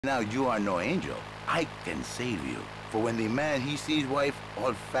Now you are no angel. I can save you. For when the man he sees wife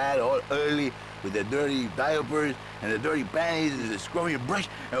all fat, all early, with the dirty diapers and the dirty panties and the scrubby brush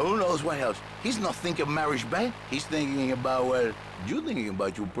and who knows what else. He's not thinking marriage bed. He's thinking about, well, you thinking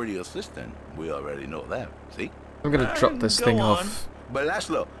about your pretty assistant. We already know that. See? I'm gonna drop this thing off. But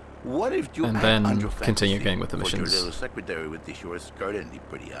Laszlo, what if you and act then on your continue fantasy getting with the for your missions. little secretary with the short skirt and the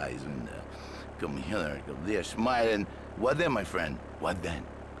pretty eyes and come here, come there, smiling. What then, my friend? What then?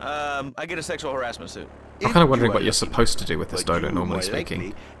 I get a sexual harassment suit. I'm kind of wondering what you're supposed to do with this, Dodo, normally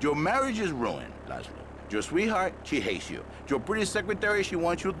speaking. Your marriage is ruined, Laszlo. Your sweetheart, she hates you. Your pretty secretary, she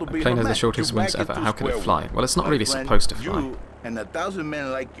wants you to be Plane has the shortest wings ever. How can it fly? Well, it's not really supposed to fly. You and 1,000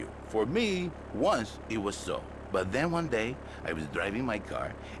 men like you. For me, once it was so. But then one day, I was driving my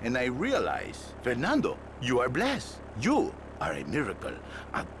car, and I realized, Fernando, you are blessed. You are a miracle.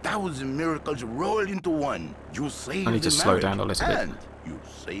 1,000 miracles rolled into one. You saved the marriage. I need to slow down a little bit. And you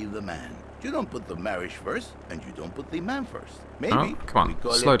save the man. You don't put the marriage first, and you don't put the man first. Maybe oh, come we on,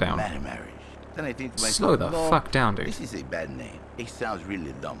 call slow it down. Man marriage. Then I think to myself, Slow the no, fuck down, dude. This is a bad name. It sounds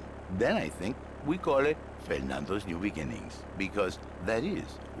really dumb. Then I think we call it Fernando's New Beginnings, because that is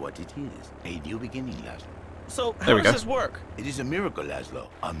what it is. A new beginning, Laszlo. So how does this work? It is a miracle, Laszlo.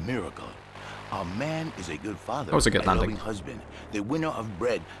 A miracle. A man is a good father. That was a good landing. loving husband. The winner of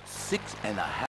bread 6.5